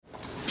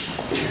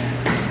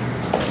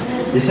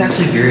This is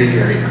actually very,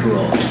 very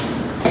cool.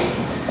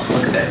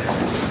 Look at it.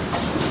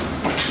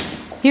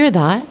 Hear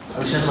that? I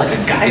wish it was like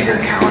a Geiger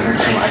counter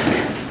to like...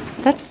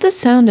 That's the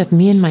sound of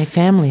me and my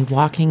family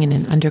walking in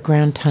an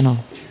underground tunnel.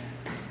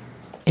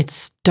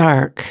 It's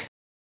dark.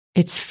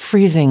 It's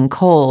freezing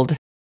cold.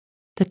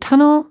 The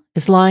tunnel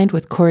is lined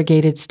with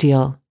corrugated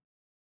steel.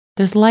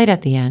 There's light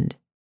at the end.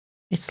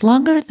 It's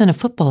longer than a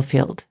football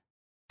field.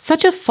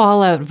 Such a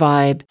Fallout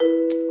vibe.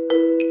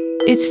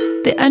 It's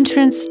the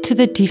entrance to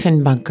the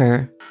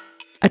Diefenbunker,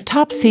 a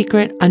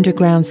top-secret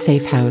underground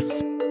safe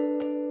house.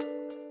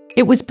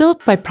 It was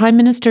built by Prime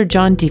Minister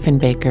John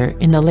Diefenbaker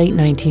in the late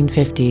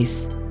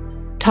 1950s.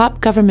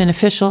 Top government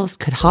officials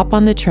could hop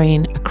on the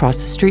train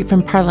across the street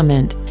from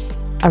Parliament,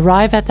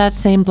 arrive at that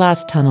same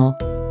blast tunnel,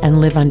 and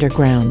live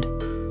underground.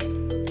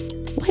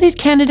 Why did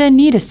Canada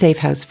need a safe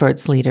house for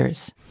its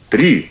leaders?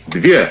 3,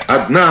 2,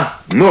 1,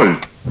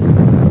 0.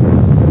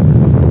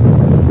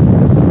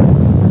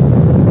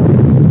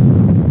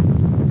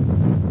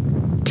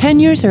 10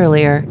 years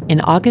earlier,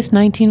 in August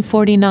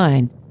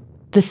 1949,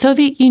 the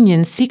Soviet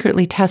Union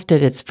secretly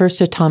tested its first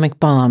atomic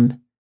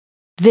bomb.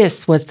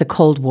 This was the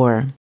Cold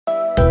War.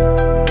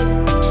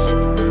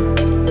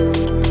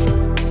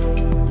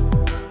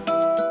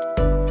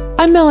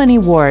 I'm Melanie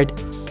Ward,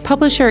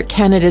 publisher at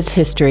Canada's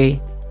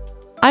History.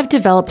 I've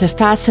developed a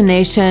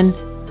fascination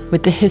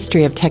with the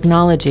history of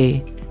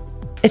technology,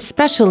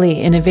 especially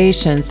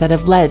innovations that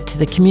have led to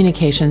the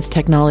communications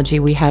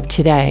technology we have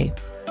today.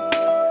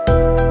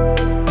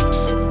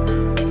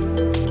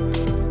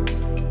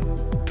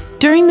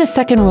 During the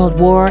Second World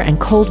War and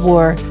Cold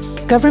War,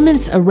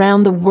 governments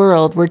around the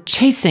world were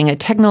chasing a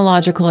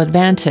technological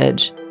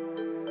advantage.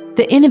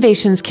 The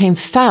innovations came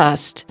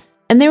fast,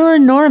 and they were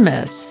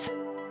enormous.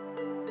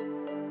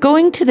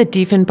 Going to the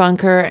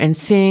Diefenbunker and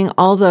seeing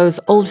all those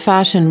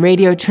old-fashioned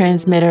radio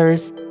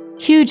transmitters,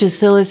 huge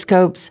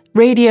oscilloscopes,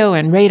 radio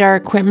and radar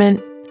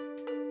equipment,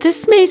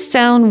 this may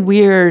sound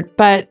weird,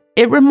 but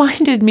it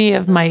reminded me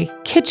of my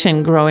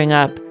kitchen growing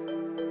up.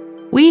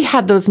 We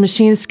had those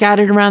machines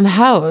scattered around the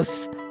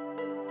house.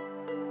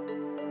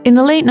 In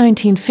the late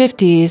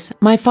 1950s,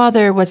 my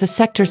father was a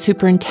sector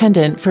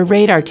superintendent for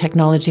radar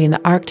technology in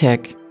the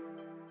Arctic.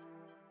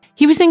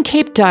 He was in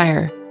Cape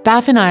Dyer,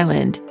 Baffin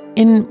Island,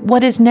 in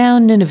what is now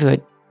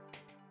Nunavut.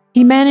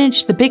 He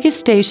managed the biggest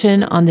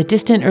station on the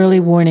Distant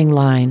Early Warning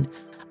Line,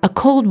 a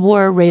Cold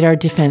War radar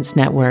defense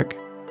network.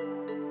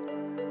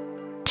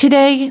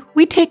 Today,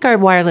 we take our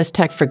wireless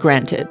tech for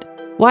granted.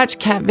 Watch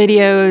cat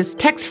videos,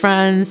 text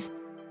friends,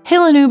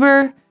 hail an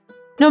Uber,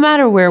 no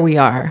matter where we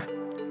are.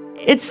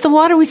 It's the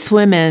water we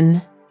swim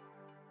in.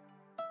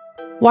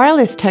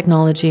 Wireless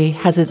technology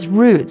has its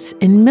roots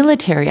in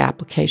military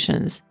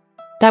applications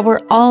that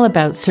were all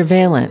about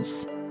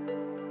surveillance.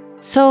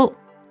 So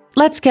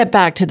let's get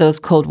back to those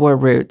Cold War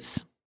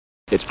roots.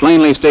 It's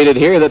plainly stated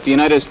here that the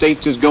United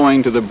States is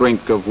going to the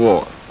brink of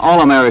war.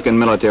 All American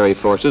military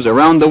forces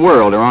around the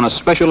world are on a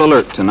special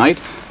alert tonight,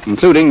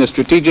 including the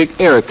Strategic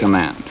Air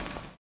Command.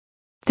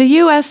 The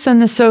U.S.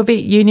 and the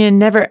Soviet Union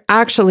never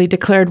actually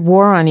declared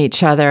war on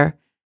each other.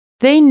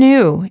 They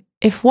knew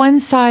if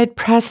one side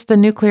pressed the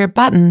nuclear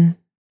button,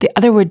 the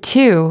other would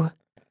too.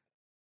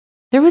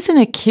 There was an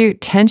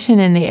acute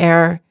tension in the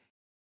air.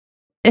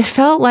 It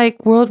felt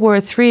like World War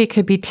III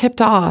could be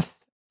tipped off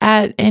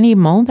at any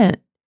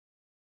moment.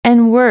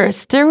 And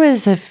worse, there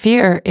was a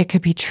fear it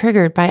could be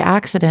triggered by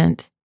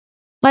accident.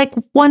 Like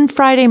one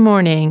Friday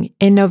morning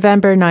in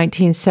November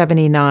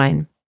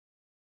 1979.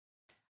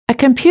 A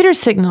computer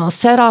signal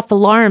set off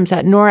alarms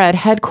at NORAD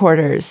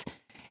headquarters.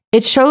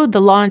 It showed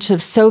the launch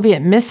of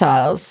Soviet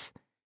missiles.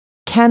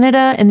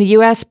 Canada and the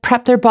U.S.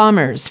 prepped their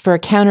bombers for a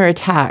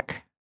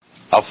counterattack.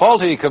 A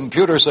faulty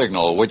computer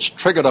signal which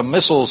triggered a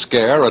missile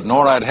scare at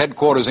NORAD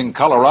headquarters in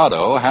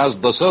Colorado has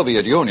the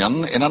Soviet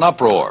Union in an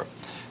uproar.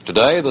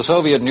 Today, the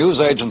Soviet news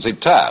agency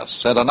TASS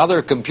said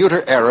another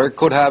computer error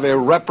could have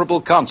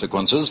irreparable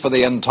consequences for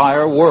the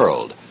entire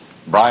world.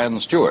 Brian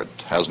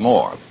Stewart has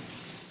more.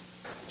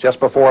 Just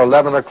before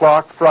 11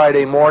 o'clock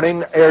Friday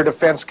morning, air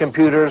defense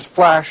computers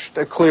flashed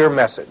a clear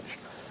message.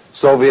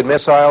 Soviet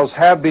missiles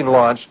have been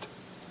launched.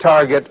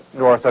 Target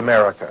North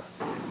America.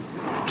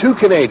 2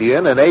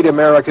 Canadian and 8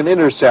 American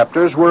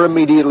interceptors were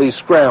immediately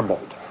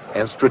scrambled,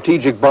 and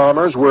strategic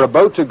bombers were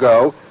about to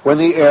go when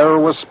the error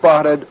was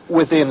spotted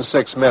within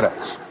 6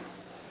 minutes.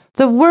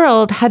 The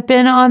world had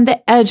been on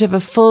the edge of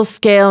a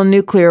full-scale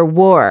nuclear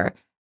war,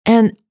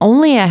 and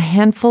only a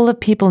handful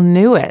of people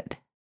knew it.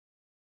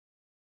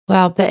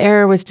 Well, the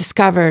error was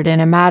discovered in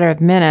a matter of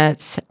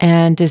minutes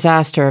and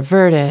disaster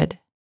averted.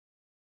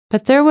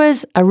 But there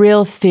was a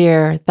real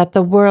fear that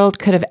the world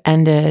could have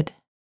ended.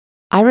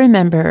 I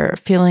remember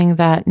feeling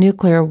that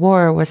nuclear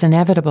war was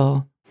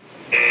inevitable.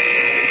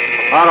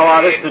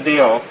 Ottawa, this is the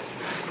deal.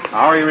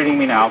 How are you reading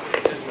me now?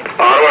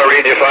 Ottawa,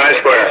 read you 5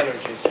 square.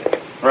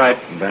 Right.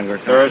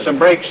 There are some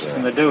breaks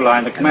in the dew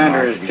line. The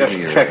commander is just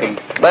checking.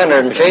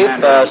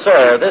 Commander-in-Chief,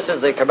 sir, this is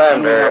the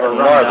commander,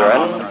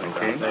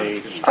 Northern.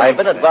 I've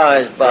been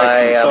advised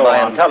by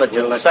my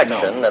intelligence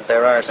section that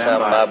there are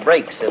some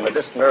breaks in the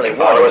distant early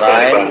warning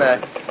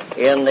line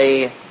in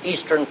the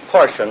eastern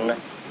portion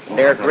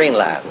near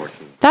Greenland.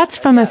 That's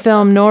from a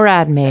film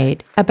NORAD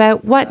made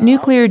about what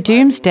nuclear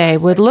doomsday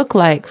would look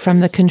like from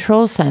the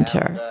control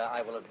center.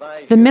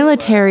 The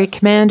military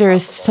commander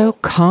is so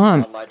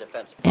calm,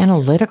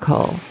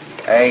 analytical.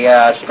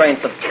 A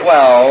strength of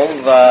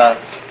 12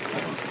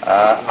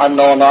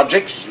 unknown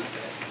objects,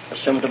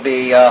 assumed to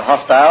be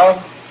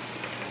hostile.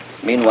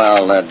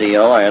 Meanwhile,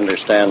 D.O., I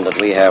understand that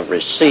we have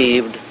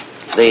received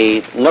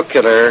the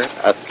nuclear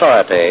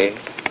authority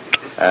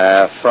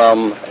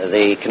from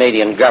the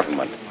Canadian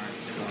government.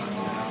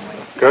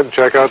 Good.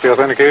 Check out the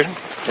authentication?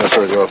 Yes,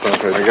 sir, the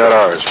authentication. I got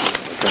ours.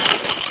 Okay.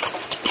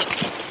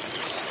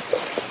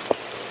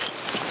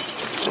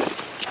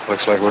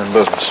 Looks like we're in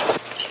business.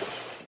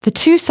 The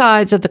two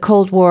sides of the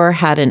Cold War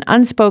had an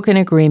unspoken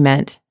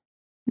agreement.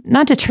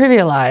 Not to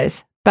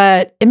trivialize,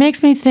 but it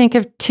makes me think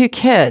of two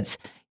kids.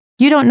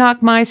 You don't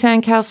knock my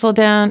sandcastle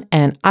down,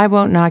 and I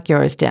won't knock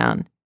yours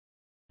down.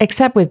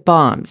 Except with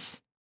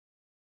bombs.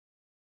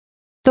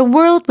 The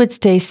world would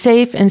stay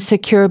safe and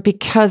secure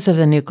because of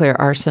the nuclear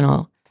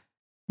arsenal.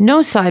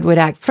 No side would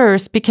act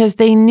first because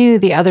they knew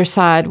the other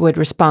side would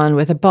respond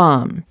with a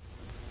bomb.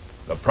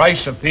 The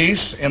price of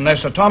peace in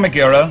this atomic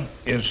era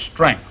is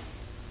strength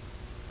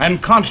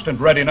and constant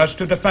readiness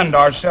to defend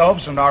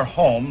ourselves and our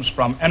homes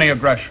from any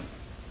aggression.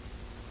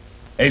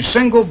 A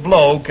single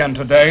blow can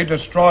today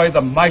destroy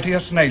the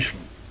mightiest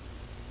nation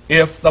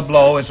if the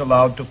blow is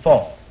allowed to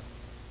fall.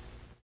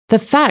 The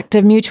fact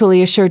of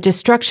mutually assured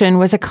destruction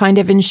was a kind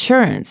of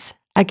insurance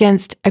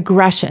against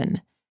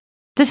aggression.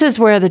 This is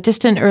where the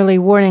distant early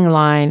warning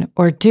line,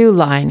 or DEW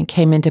line,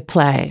 came into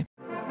play.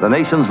 The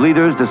nation's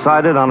leaders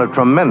decided on a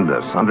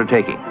tremendous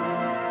undertaking.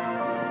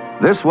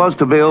 This was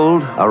to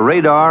build a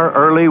radar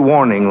early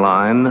warning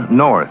line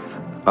north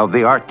of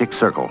the Arctic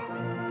Circle.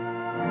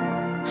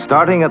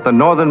 Starting at the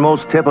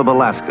northernmost tip of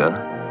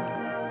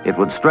Alaska, it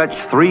would stretch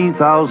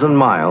 3,000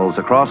 miles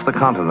across the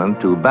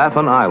continent to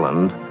Baffin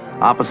Island,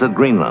 opposite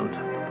Greenland.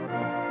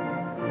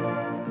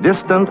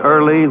 Distant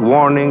Early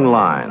Warning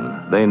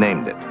Line, they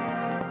named it.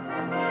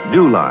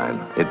 DEW line,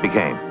 it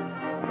became.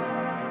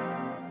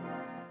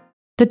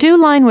 The DEW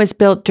line was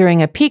built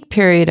during a peak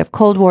period of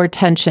Cold War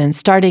tension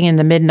starting in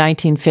the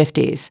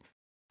mid-1950s.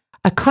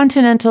 A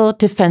continental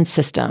defense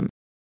system.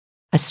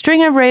 A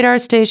string of radar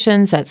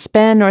stations that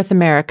span North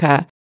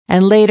America,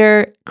 and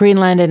later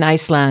Greenland and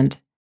Iceland.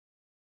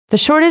 The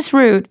shortest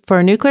route for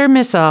a nuclear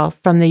missile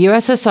from the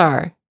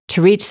USSR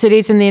to reach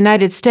cities in the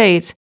United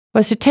States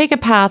was to take a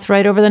path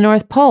right over the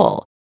North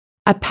Pole,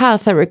 a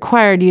path that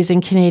required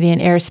using Canadian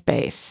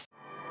airspace.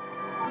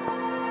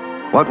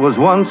 What was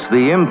once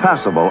the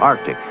impassable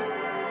Arctic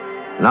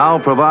now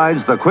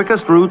provides the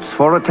quickest routes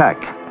for attack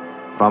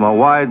from a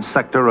wide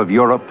sector of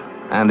Europe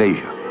and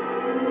Asia.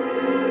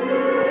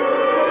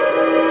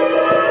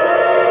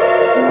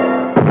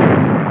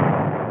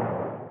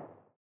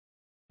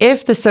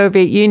 If the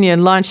Soviet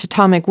Union launched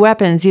atomic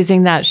weapons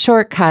using that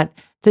shortcut,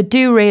 the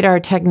DEW radar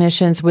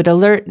technicians would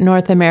alert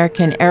North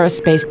American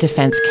Aerospace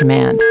Defense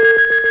Command.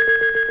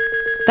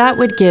 That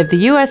would give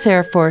the U.S.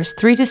 Air Force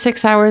 3 to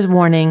 6 hours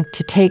warning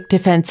to take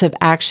defensive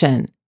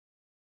action.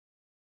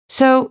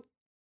 So,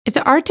 if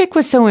the Arctic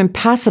was so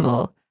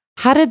impassable,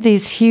 how did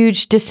these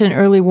huge distant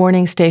early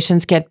warning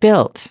stations get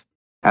built?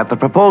 At the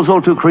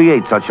proposal to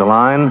create such a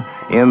line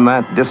in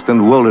that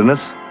distant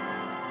wilderness,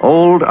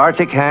 old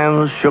Arctic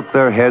hands shook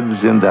their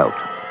heads in doubt.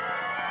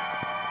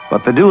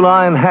 But the DEW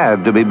line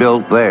had to be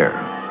built there.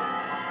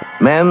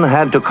 Men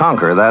had to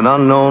conquer that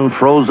unknown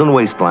frozen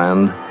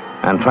wasteland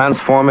and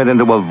transform it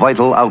into a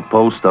vital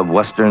outpost of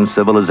Western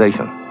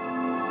civilization.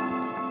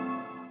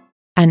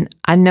 An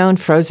unknown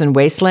frozen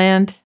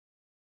wasteland?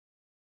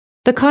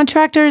 The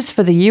contractors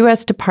for the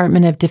U.S.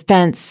 Department of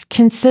Defense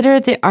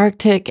considered the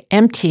Arctic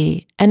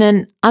empty and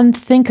an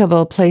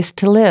unthinkable place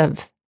to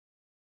live.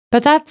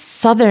 But that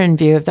southern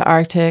view of the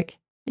Arctic,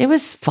 it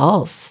was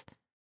false.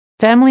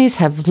 Families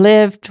have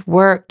lived,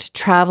 worked,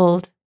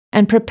 traveled,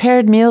 and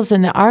prepared meals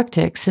in the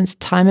Arctic since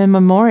time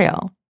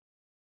immemorial.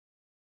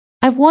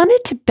 I wanted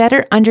to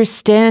better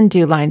understand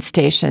DEW line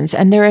stations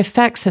and their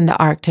effects in the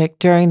Arctic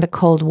during the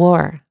Cold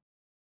War.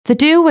 The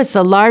DEW was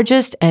the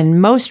largest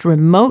and most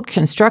remote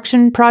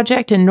construction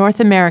project in North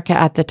America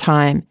at the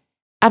time.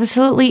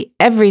 Absolutely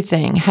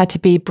everything had to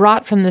be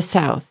brought from the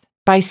south,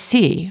 by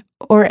sea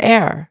or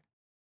air.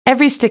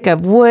 Every stick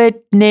of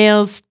wood,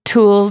 nails,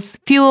 tools,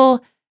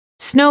 fuel,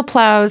 snow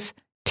plows,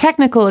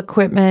 technical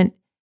equipment,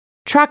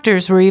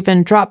 tractors were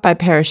even dropped by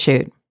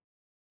parachute.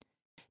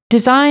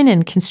 Design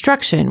and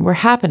construction were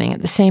happening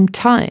at the same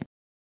time.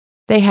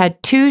 They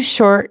had 2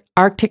 short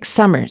Arctic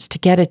summers to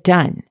get it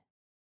done.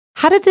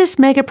 How did this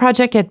mega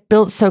project get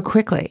built so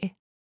quickly?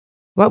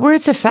 What were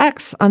its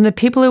effects on the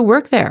people who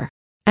work there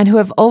and who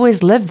have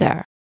always lived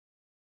there?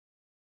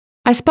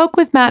 I spoke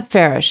with Matt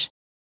Farish.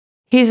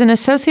 He's an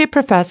associate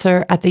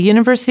professor at the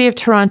University of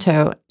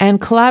Toronto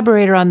and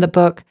collaborator on the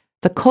book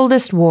The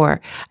Coldest War,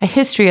 A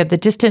History of the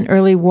Distant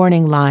Early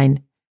Warning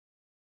Line.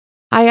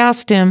 I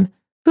asked him,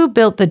 Who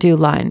built the DEW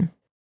line?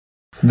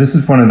 So this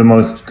is one of the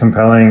most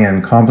compelling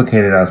and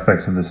complicated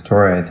aspects of the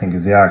story, I think,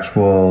 is the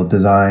actual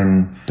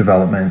design,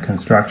 development,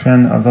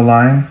 construction of the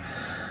line.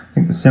 I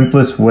think the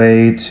simplest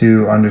way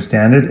to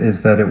understand it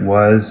is that it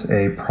was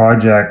a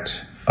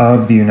project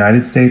of the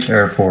United States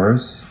Air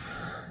Force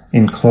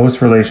in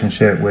close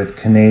relationship with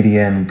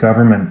Canadian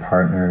government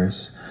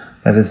partners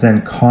that is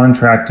then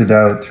contracted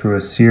out through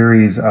a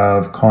series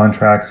of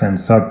contracts and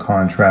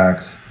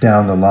subcontracts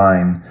down the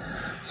line,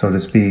 so to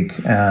speak.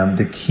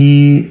 The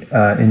key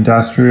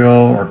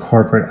industrial or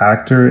corporate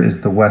actor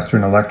is the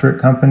Western Electric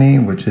Company,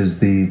 which is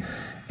the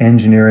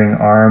engineering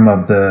arm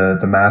of the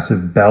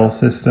massive Bell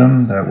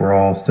system that we're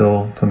all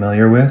still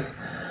familiar with.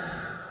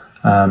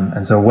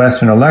 And so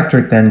Western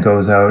Electric then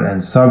goes out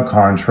and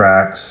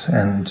subcontracts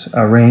and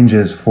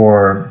arranges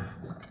for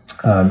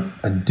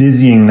a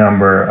dizzying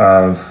number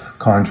of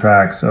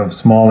contracts of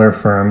smaller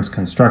firms,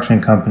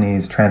 construction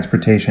companies,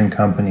 transportation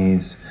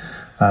companies,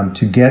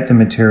 to get the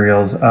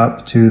materials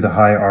up to the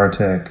high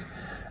Arctic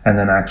and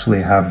then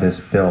actually have this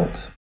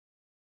built.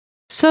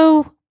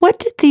 So, what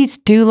did these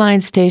DEW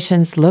line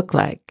stations look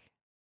like?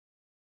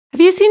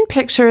 Have you seen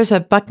pictures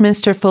of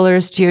Buckminster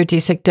Fuller's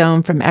geodesic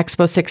dome from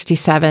Expo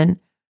 67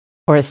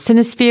 or a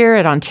Cinesphere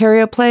at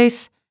Ontario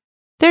Place?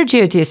 They're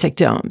geodesic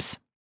domes.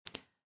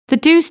 The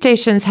DEW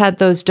stations had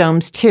those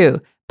domes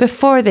too,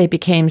 before they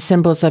became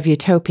symbols of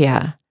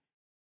utopia.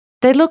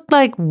 They looked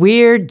like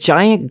weird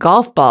giant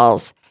golf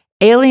balls,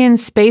 alien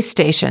space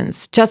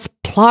stations just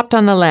plopped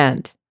on the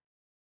land.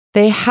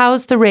 They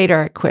housed the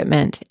radar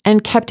equipment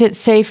and kept it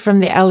safe from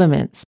the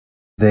elements.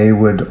 They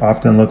would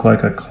often look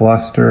like a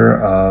cluster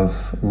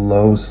of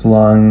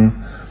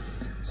low-slung,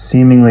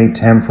 seemingly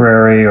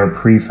temporary or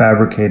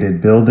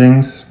prefabricated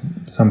buildings.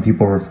 Some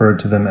people referred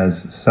to them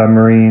as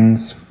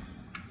submarines.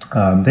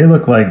 They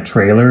look like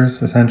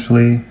trailers,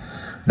 essentially.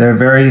 They're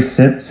very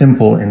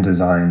simple in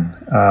design,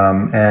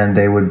 and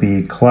they would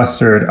be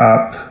clustered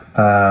up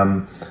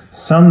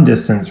some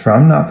distance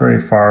from, not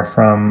very far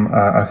from,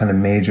 a kind of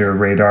major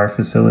radar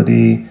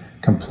facility,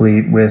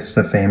 complete with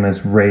the famous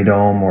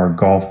radome or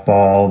golf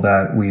ball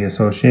that we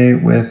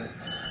associate with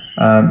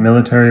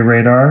military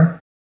radar.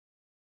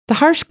 The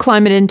harsh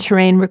climate and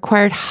terrain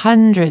required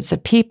hundreds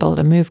of people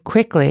to move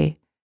quickly.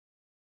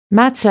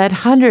 Matt said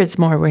hundreds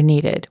more were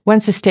needed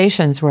once the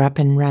stations were up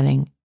and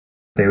running.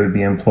 They would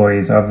be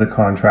employees of the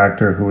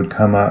contractor who would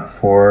come up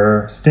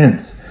for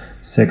stints,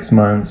 6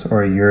 months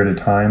or a year at a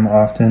time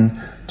often,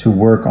 to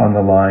work on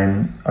the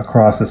line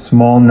across a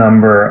small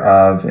number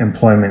of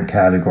employment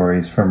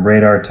categories, from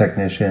radar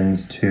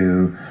technicians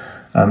to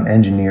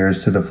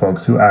engineers to the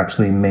folks who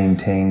actually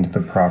maintained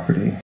the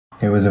property.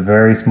 It was a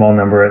very small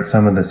number at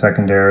some of the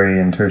secondary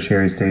and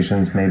tertiary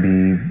stations,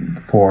 maybe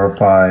 4 or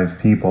 5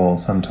 people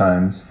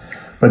sometimes.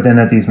 But then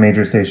at these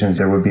major stations,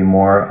 there would be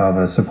more of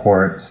a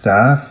support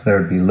staff. There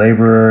would be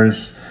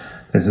laborers.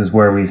 This is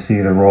where we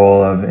see the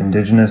role of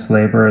indigenous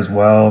labor as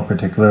well,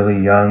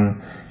 particularly young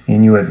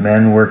Inuit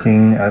men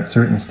working at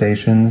certain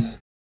stations.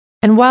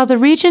 And while the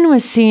region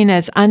was seen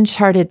as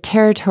uncharted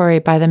territory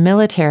by the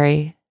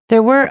military,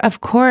 there were,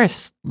 of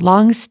course,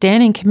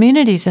 long-standing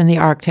communities in the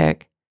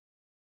Arctic.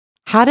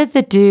 How did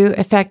the DEW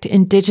affect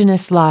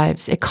Indigenous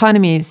lives,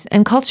 economies,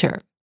 and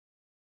culture?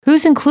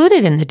 Who's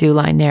included in the DEW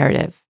line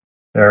narrative?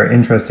 There are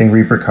interesting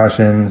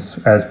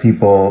repercussions as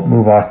people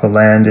move off the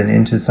land and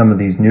into some of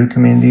these new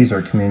communities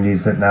or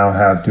communities that now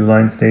have DEW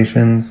line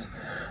stations.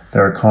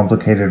 There are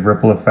complicated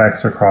ripple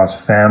effects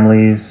across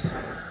families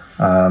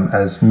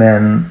as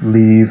men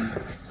leave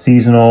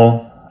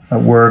seasonal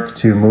work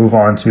to move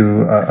on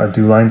to a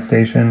DEW line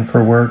station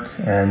for work,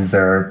 and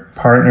their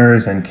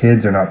partners and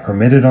kids are not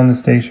permitted on the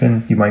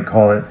station. You might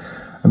call it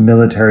a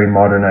military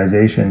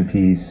modernization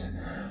piece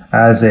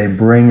as a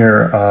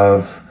bringer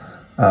of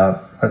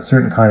a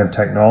certain kind of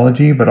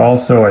technology, but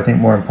also, I think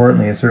more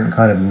importantly, a certain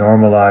kind of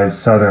normalized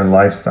Southern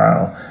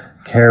lifestyle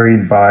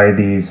carried by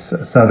these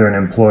Southern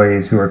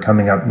employees who are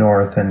coming up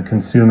north and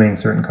consuming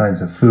certain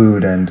kinds of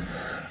food and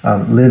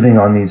living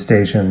on these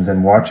stations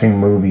and watching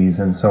movies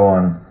and so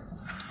on,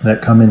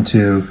 that come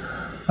into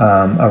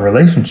a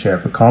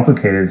relationship, a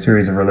complicated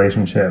series of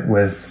relationship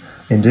with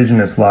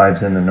Indigenous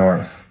lives in the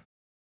north.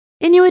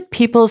 Inuit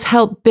peoples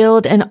helped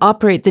build and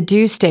operate the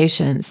DEW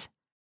stations,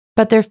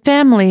 but their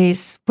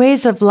families,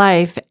 ways of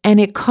life, and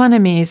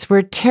economies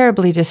were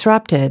terribly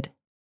disrupted.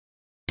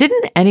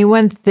 Didn't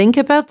anyone think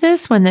about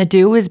this when the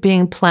DEW was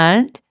being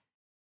planned?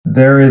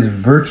 There is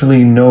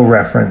virtually no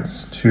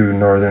reference to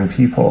Northern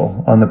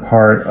people on the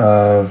part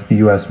of the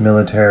U.S.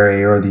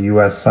 military or the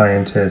U.S.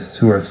 scientists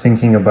who are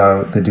thinking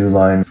about the DEW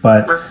line.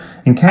 But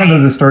in Canada,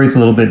 the story's a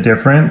little bit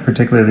different,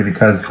 particularly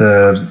because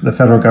the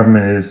federal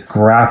government is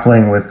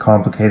grappling with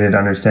complicated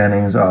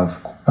understandings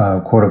of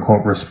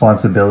quote-unquote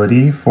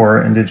responsibility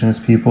for Indigenous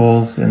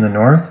peoples in the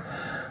North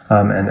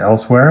and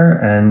elsewhere.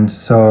 And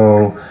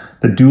so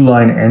the DEW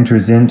line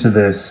enters into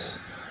this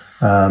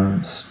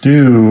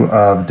stew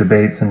of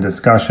debates and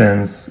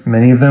discussions,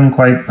 many of them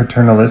quite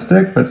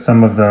paternalistic, but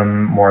some of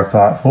them more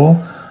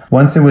thoughtful.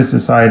 Once it was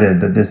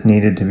decided that this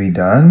needed to be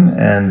done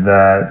and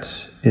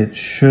that it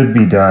should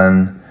be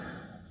done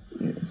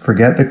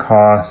forget the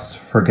cost,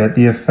 forget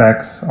the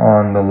effects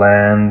on the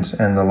land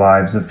and the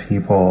lives of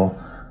people.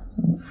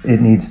 It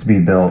needs to be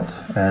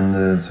built. And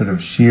the sort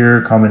of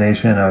sheer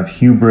combination of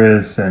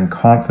hubris and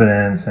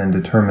confidence and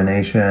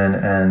determination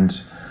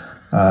and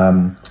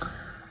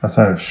a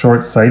sort of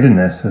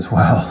short-sightedness as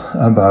well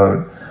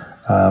about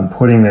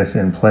putting this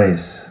in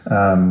place.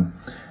 And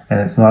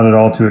it's not at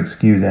all to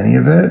excuse any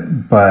of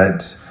it,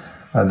 but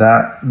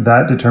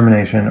that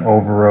determination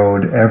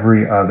overrode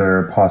every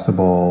other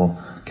possible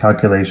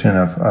calculation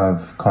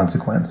of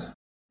consequence.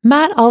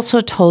 Matt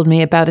also told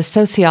me about a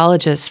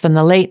sociologist from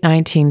the late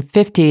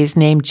 1950s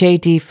named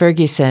J.D.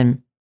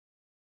 Ferguson.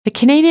 The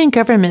Canadian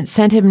government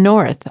sent him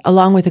north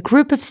along with a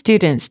group of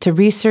students to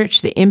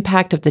research the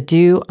impact of the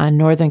dew on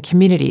northern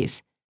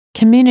communities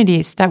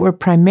that were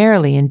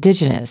primarily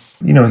Indigenous.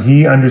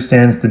 He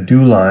understands the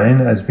dew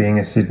line as being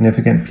a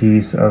significant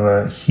piece of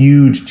a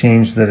huge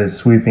change that is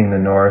sweeping the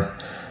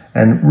north,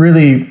 and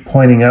really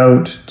pointing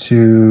out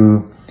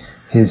to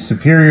his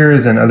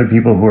superiors and other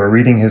people who are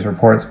reading his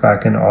reports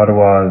back in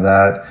Ottawa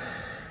that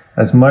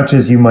as much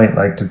as you might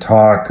like to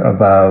talk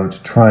about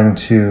trying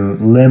to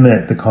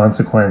limit the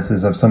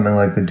consequences of something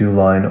like the dew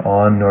line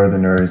on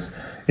Northerners,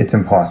 it's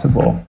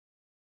impossible.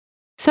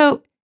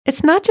 So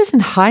it's not just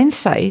in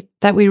hindsight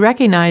that we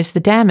recognize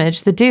the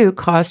damage the dew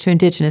caused to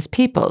Indigenous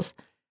peoples.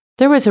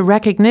 There was a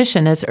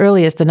recognition as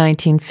early as the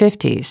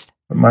 1950s.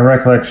 My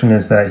recollection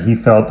is that he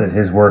felt that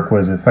his work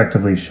was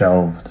effectively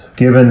shelved.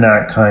 Given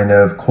that kind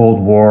of Cold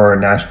War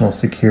national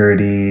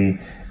security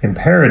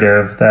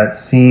imperative that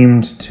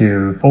seemed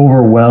to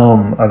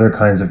overwhelm other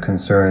kinds of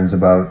concerns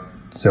about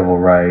civil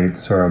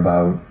rights or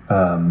about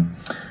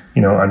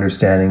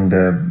understanding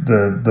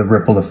the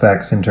ripple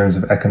effects in terms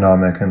of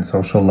economic and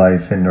social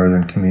life in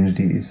northern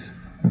communities.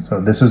 And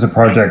so this was a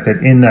project that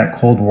in that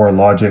Cold War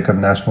logic of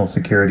national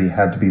security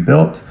had to be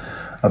built,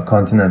 of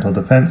continental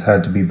defense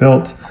had to be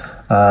built,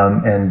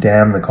 and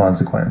damn the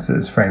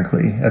consequences,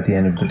 frankly, at the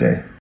end of the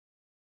day.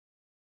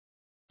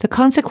 The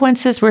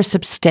consequences were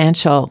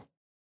substantial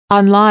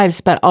on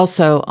lives, but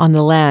also on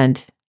the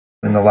land.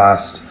 In the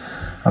last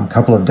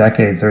couple of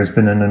decades, there's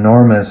been an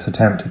enormous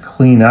attempt to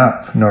clean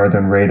up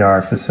northern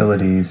radar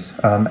facilities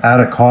at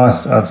a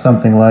cost of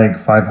something like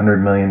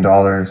 $500 million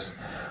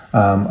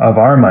of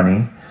our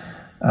money.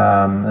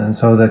 And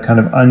so the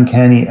kind of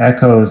uncanny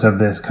echoes of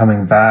this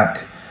coming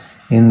back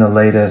in the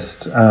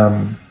latest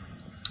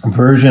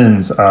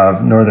versions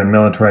of northern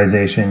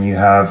militarization. You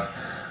have,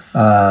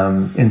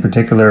 in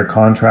particular,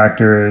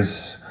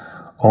 contractors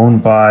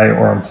owned by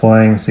or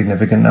employing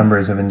significant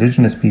numbers of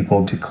Indigenous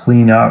people to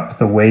clean up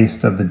the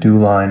waste of the dew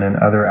line and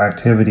other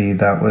activity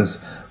that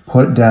was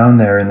put down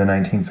there in the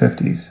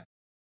 1950s.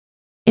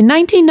 In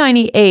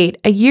 1998,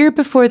 a year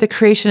before the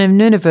creation of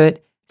Nunavut,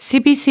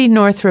 CBC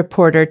North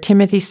reporter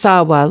Timothy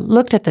Sawa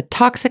looked at the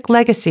toxic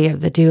legacy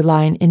of the dew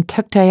line in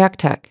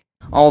Tuktoyaktuk.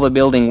 All the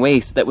building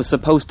waste that was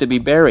supposed to be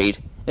buried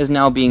is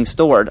now being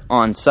stored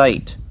on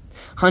site.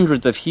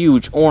 Hundreds of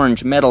huge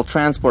orange metal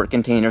transport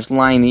containers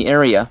line the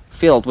area,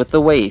 filled with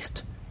the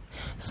waste.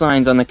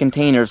 Signs on the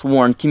containers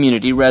warn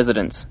community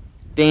residents.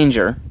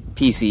 Danger,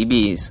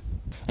 PCBs.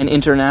 An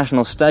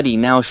international study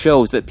now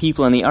shows that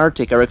people in the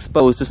Arctic are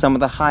exposed to some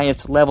of the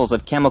highest levels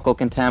of chemical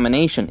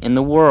contamination in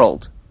the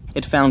world.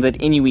 It found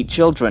that Inuit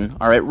children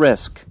are at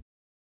risk.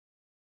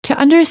 To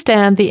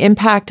understand the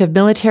impact of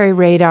military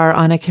radar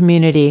on a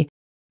community,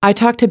 I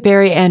talked to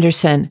Barry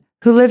Anderson,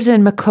 who lives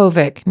in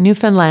Makkovik,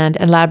 Newfoundland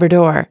and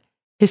Labrador.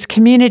 His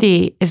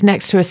community is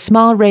next to a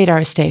small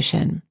radar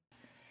station.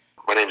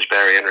 My name is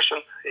Barry Anderson,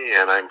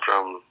 and I'm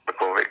from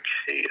Makkovik,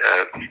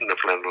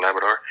 Newfoundland and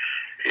Labrador.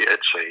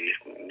 It's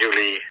a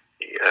newly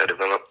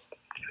developed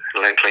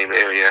land claim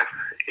area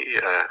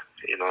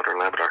in northern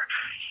Labrador,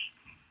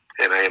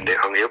 and I am the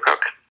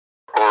Ongiyukuk,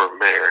 or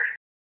mayor.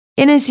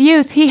 In his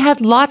youth, he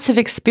had lots of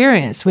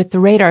experience with the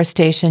radar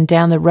station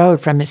down the road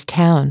from his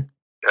town.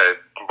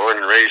 I'm born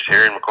and raised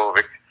here in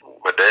Makkovik.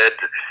 My dad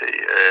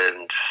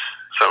and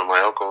some of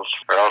my uncles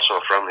are also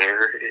from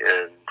here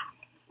and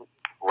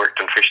worked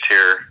and fished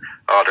here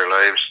all their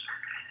lives,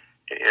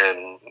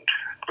 and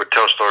would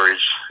tell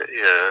stories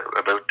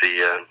about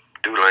the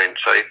dew line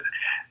site.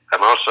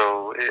 I'm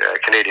also a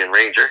Canadian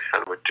Ranger.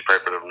 I'm with the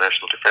Department of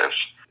National Defense,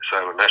 so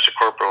I'm a Master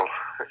Corporal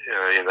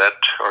in that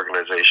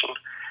organization.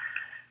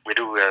 We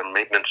do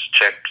maintenance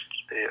checks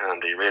on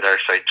the radar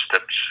sites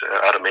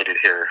that's automated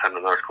here on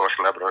the north coast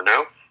of Labrador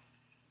now.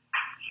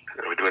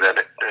 We do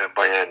that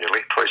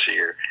biannually, twice a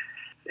year,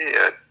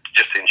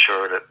 just to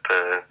ensure that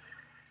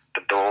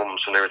the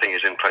domes and everything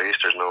is in place.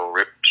 There's no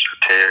rips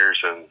or tears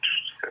and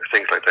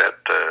things like that,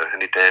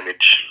 any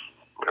damage,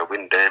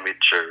 wind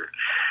damage or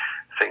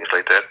things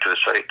like that to the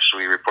sites.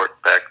 We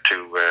report back to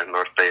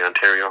North Bay,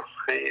 Ontario,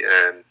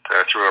 and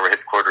through our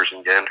headquarters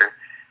in Gander.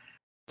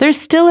 There's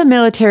still a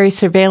military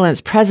surveillance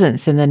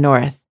presence in the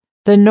north,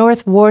 the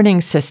North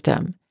Warning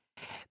System.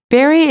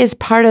 Barry is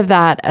part of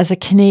that as a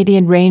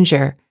Canadian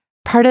Ranger,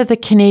 part of the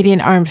Canadian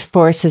Armed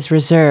Forces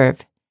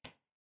Reserve.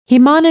 He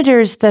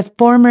monitors the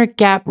former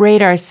Gap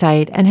radar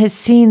site and has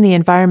seen the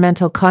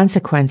environmental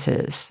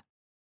consequences.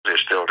 They're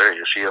still there.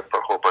 You see a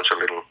whole bunch of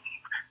little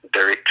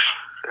derricks.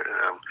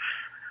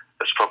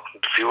 That's pumped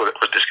the fuel that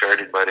was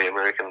discarded by the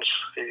Americans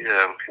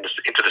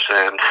into the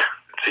sand.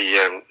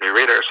 The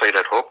radar site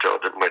at Hopedale,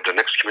 the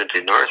next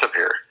community north of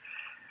here,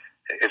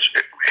 it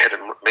had a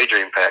major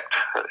impact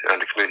on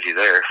the community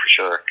there for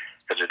sure,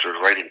 because it was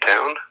right in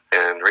town,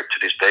 and right to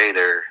this day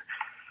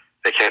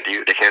they can't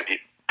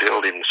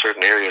build in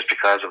certain areas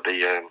because of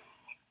the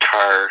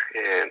tar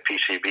and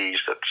PCBs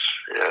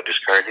that's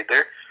discarded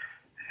there,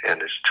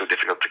 and it's too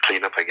difficult to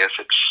clean up. I guess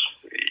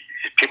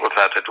people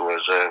thought it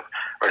was,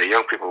 or the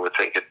young people would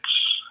think it's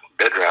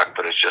bedrock,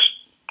 but it's just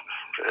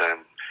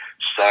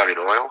solid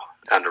oil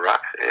on the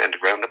rock and the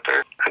ground up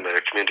there, and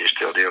the community is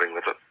still dealing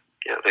with it.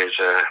 There's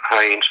a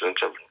high incidence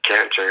of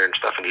cancer and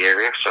stuff in the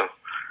area, so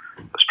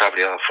it's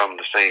probably all from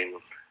the same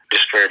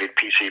discarded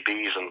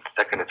PCBs and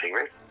that kind of thing,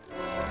 right?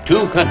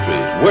 Two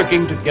countries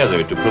working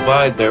together to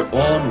provide their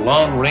own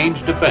long-range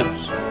defense,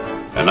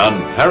 an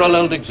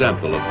unparalleled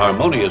example of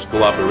harmonious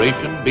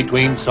cooperation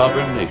between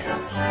sovereign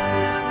nations.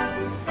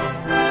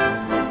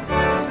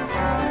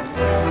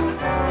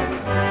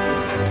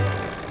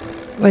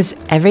 Was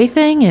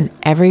everything and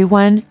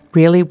everyone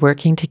really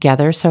working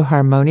together so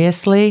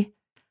harmoniously?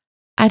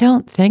 I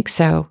don't think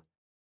so.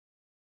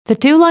 The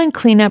Dew Line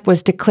cleanup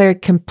was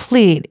declared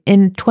complete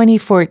in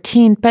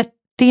 2014, but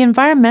the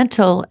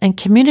environmental and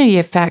community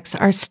effects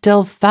are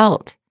still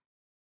felt.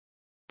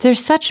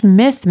 There's such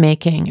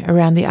myth-making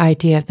around the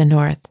idea of the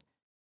North.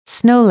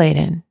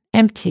 Snow-laden,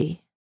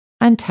 empty,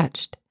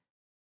 untouched.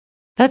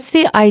 That's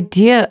the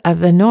idea of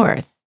the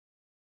North,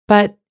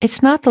 but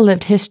it's not the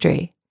lived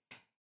history.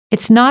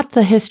 It's not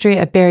the history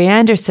of Barry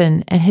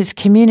Anderson and his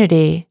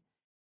community,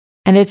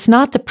 and it's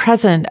not the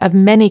present of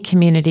many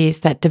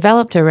communities that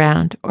developed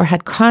around or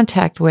had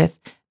contact with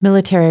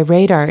military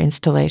radar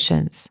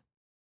installations.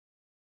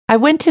 I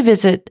went to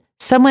visit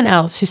someone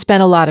else who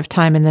spent a lot of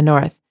time in the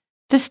North,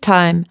 this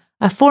time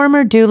a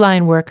former Dew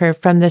Line worker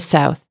from the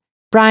South,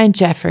 Brian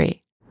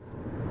Jeffrey.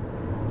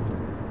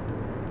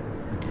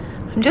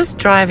 I'm just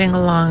driving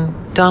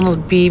along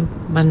Donald B.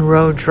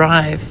 Monroe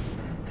Drive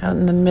out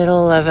in the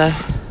middle of a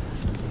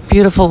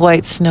beautiful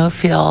white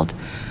snowfield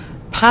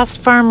past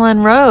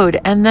Farmland Road,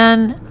 and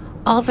then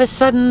all of a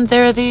sudden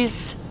there are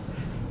these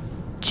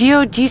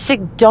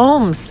geodesic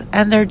domes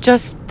and they're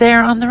just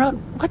there on the road.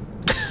 What?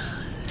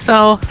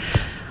 So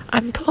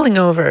I'm pulling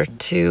over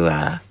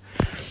to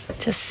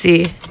just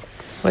see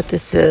what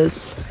this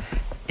is.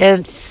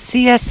 It's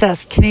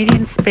CSS,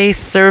 Canadian Space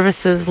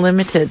Services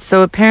Limited.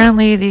 So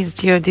apparently these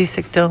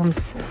geodesic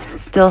domes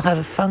still have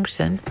a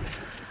function.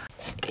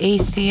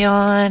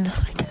 Atheon.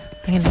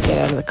 I'm going to get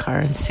out of the car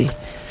and see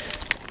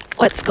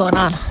what's going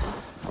on.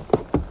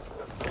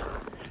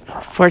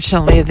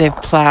 Fortunately, they've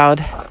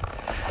plowed.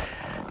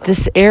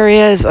 This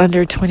area is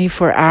under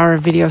 24-hour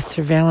video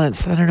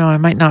surveillance. I don't know, I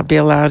might not be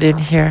allowed in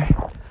here.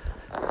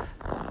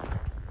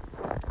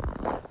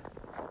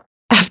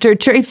 After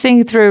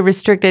traipsing through a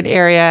restricted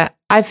area,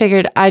 I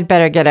figured I'd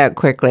better get out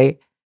quickly.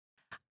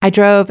 I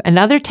drove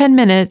another 10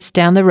 minutes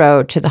down the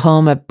road to the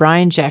home of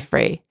Brian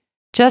Jeffrey,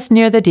 just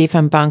near the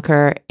Defum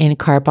Bunker in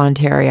Carp,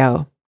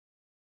 Ontario.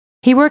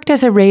 He worked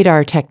as a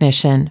radar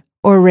technician,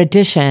 or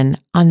radician,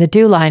 on the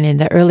Dew Line in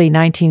the early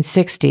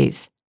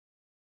 1960s.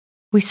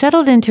 We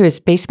settled into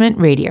his basement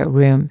radio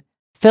room,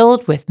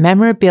 filled with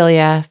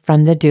memorabilia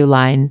from the Dew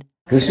Line.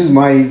 This is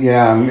my,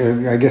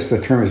 I guess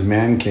the term is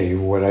man cave,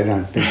 what I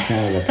don't think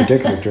kind of a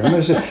particular term.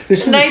 This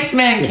is nice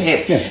man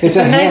cave. Yeah, it's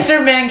a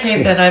nicer man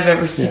cave than I've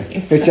ever seen.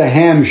 Yeah, it's a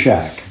ham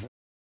shack.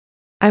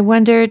 I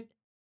wondered,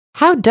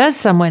 how does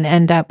someone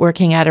end up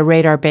working at a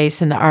radar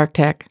base in the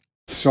Arctic?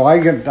 So I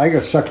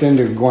got sucked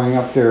into going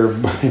up there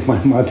by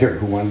my mother,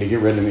 who wanted to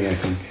get rid of me, I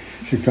think.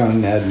 She found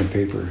an ad in the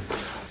paper.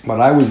 But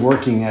I was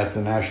working at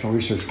the National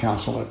Research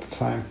Council at the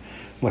time,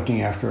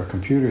 looking after a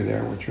computer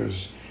there, which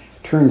was,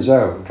 turns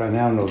out, I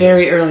now know...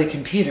 Very early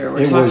computer.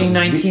 We're talking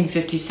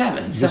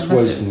 1957. This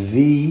was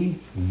the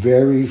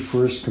very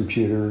first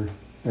computer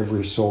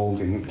ever sold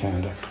in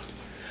Canada.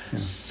 Yeah.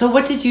 So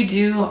what did you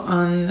do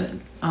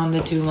on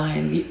the Dew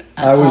Line?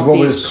 I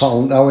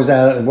was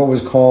at what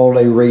was called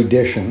a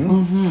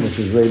radician, which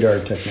is radar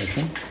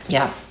technician.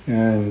 Yeah.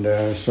 And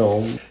as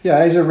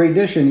a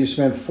radician, you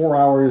spent 4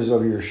 hours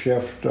of your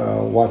shift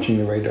watching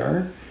the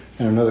radar,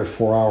 and another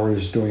 4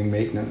 hours doing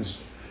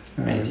maintenance,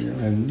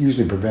 and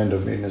usually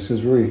preventive maintenance. It's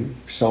very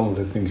seldom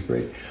that things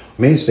break.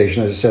 Main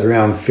station, as I said,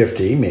 around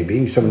 50,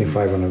 maybe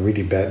 75 on a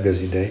really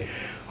busy day.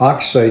 Aux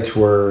sites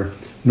were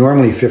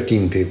normally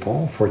 15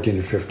 people, 14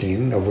 to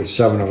 15, of which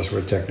 7 of us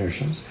were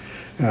technicians.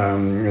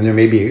 And there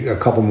may be a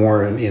couple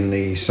more in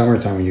the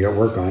summertime when you got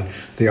work on.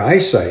 The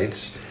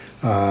eyesights,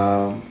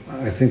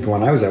 I think the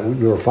one I was at,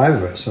 there were 5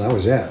 of us, and that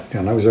was it.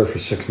 And I was there for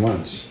 6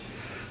 months.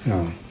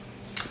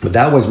 But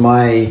that was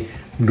my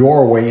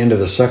doorway into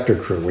the sector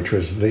crew, which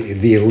was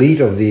the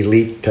elite of the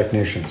elite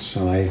technicians.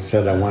 And I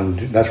said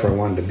that's where I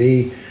wanted to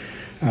be.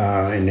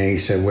 And they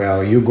said,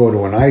 well, you go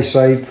to an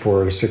eyesight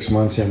for 6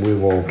 months and we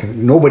will...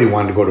 Nobody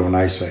wanted to go to an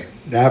eyesight.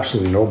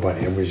 Absolutely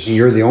nobody. It was,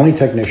 you're the only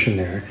technician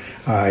there.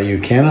 You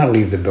cannot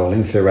leave the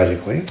building,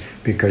 theoretically,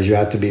 because you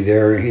have to be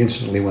there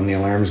instantly when the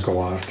alarms go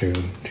off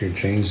to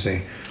change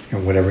the,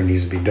 whatever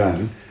needs to be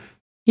done.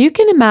 You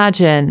can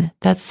imagine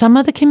that some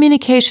of the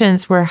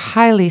communications were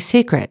highly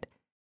secret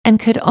and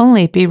could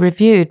only be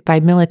reviewed by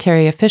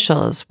military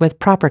officials with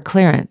proper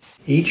clearance.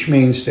 Each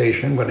main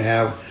station would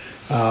have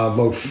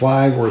about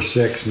 5 or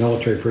 6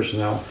 military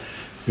personnel.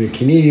 The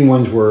Canadian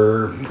ones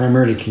were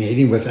primarily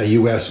Canadian with a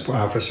U.S.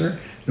 officer.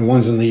 The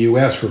ones in the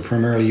U.S. were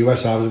primarily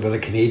U.S. officers with a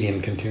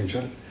Canadian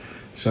contingent.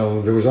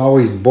 So there was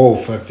always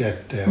both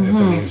at the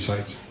main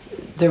sites.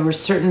 There were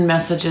certain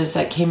messages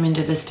that came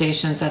into the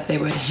stations that they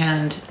would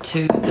hand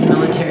to the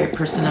military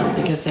personnel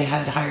because they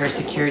had higher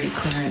security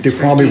clearance. They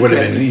probably would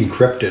have been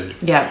encrypted.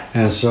 Yeah.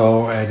 And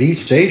so at each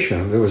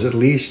station, there was at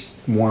least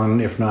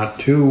 1, if not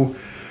 2,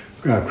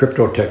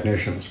 crypto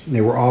technicians.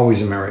 They were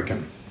always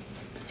American.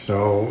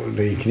 So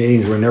the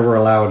Canadians were never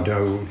allowed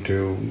to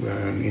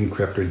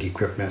encrypt or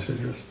decrypt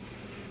messages.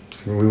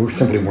 We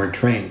simply weren't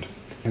trained.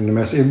 And the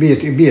message,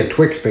 it'd be a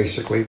Twix,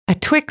 basically. A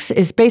Twix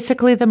is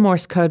basically the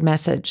Morse code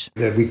message.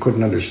 That we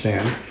couldn't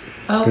understand.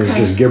 Because it's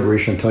just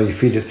gibberish until you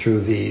feed it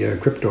through the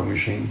crypto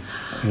machine.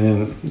 And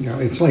then,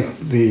 it's like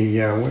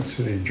the, what's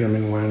the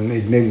German one?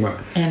 Enigma.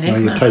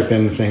 You type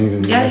in things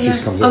and the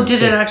message comes up. Oh,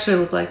 did it actually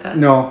look like that?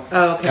 No.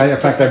 Oh, okay. In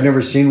fact, I've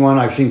never seen one.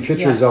 I've seen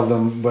pictures of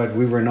them, but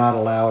we were not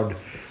allowed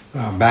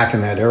back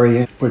in that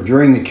area. But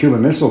during the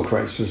Cuban Missile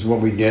Crisis, what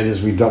we did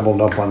is we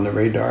doubled up on the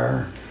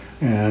radar.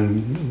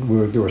 And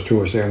there was 2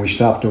 of us there, and we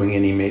stopped doing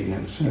any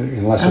maintenance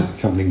unless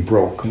something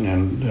broke.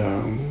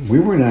 And we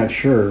were not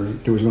sure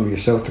there was going to be a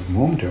South to come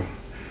home to.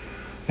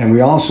 And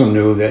we also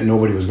knew that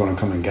nobody was going to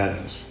come and get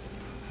us.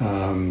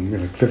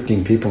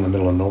 15 people in the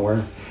middle of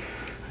nowhere,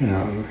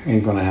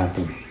 ain't going to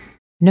happen.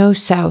 No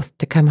South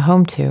to come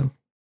home to.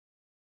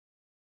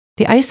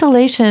 The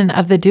isolation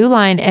of the DEW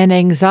Line and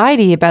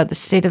anxiety about the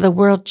state of the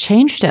world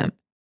changed him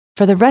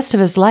for the rest of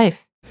his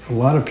life. A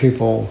lot of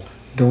people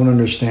don't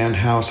understand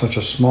how such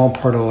a small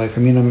part of life.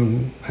 I mean,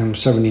 I'm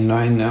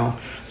 79 now.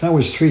 That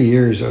was 3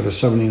 years out of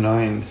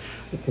 79.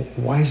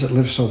 Why does it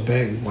live so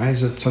big? Why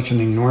is it such an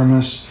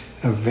enormous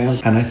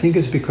event? And I think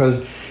it's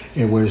because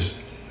it was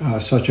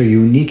such a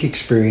unique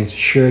experience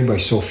shared by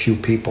so few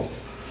people.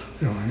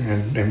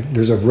 And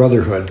there's a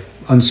brotherhood,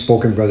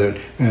 unspoken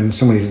brotherhood. And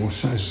somebody once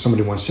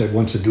said,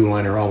 once a DEW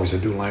liner, always a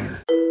DEW liner.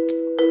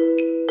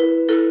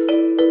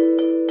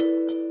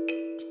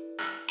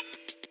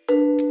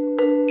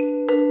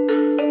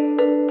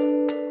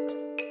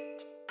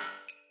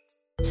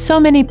 So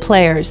many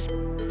players,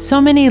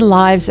 so many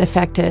lives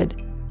affected,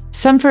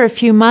 some for a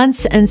few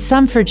months and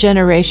some for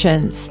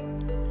generations.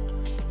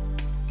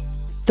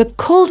 The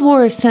Cold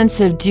War's sense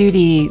of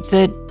duty,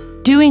 the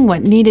doing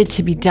what needed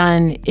to be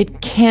done,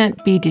 it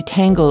can't be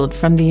detangled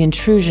from the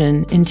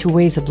intrusion into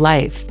ways of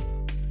life.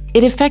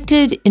 It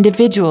affected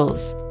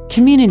individuals,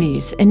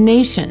 communities, and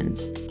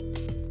nations.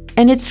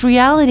 And its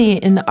reality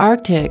in the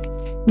Arctic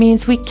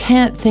means we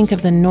can't think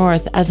of the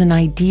North as an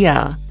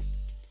idea.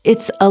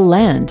 It's a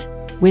land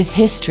with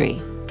history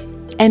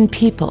and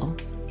people.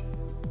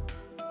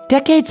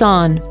 Decades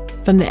on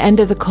from the end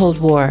of the Cold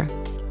War,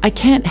 I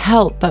can't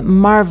help but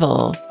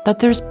marvel that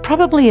there's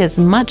probably as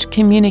much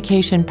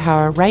communication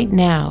power right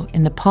now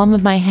in the palm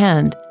of my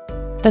hand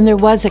than there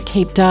was at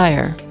Cape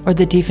Dyer or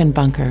the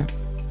Diefenbunker.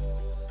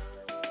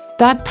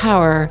 That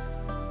power,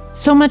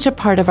 so much a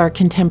part of our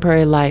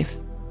contemporary life,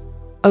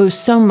 owes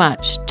so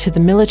much to the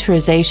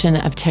militarization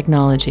of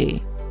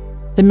technology,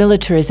 the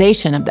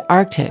militarization of the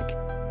Arctic,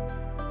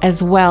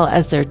 as well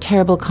as their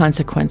terrible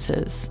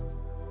consequences.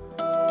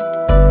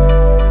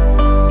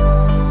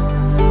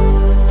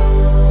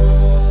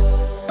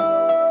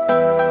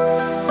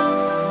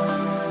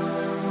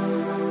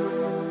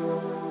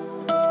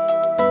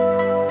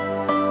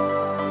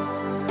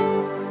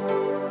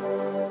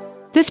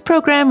 This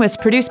program was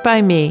produced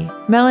by me,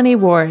 Melanie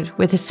Ward,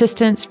 with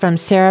assistance from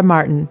Sarah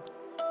Martin.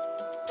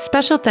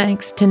 Special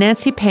thanks to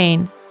Nancy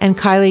Payne and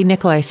Kylie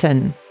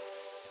Nicolaisen.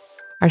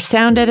 Our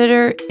sound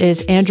editor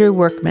is Andrew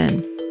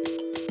Workman.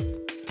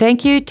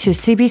 Thank you to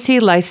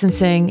CBC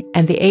Licensing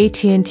and the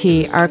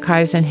AT&T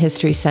Archives and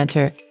History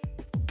Center.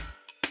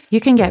 You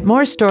can get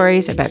more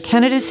stories about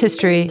Canada's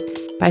history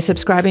by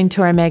subscribing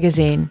to our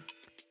magazine.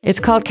 It's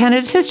called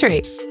Canada's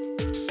History.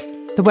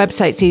 The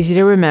website's easy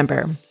to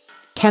remember.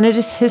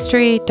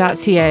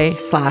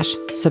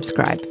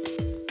 canadashistory.ca/subscribe.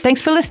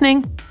 Thanks for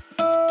listening.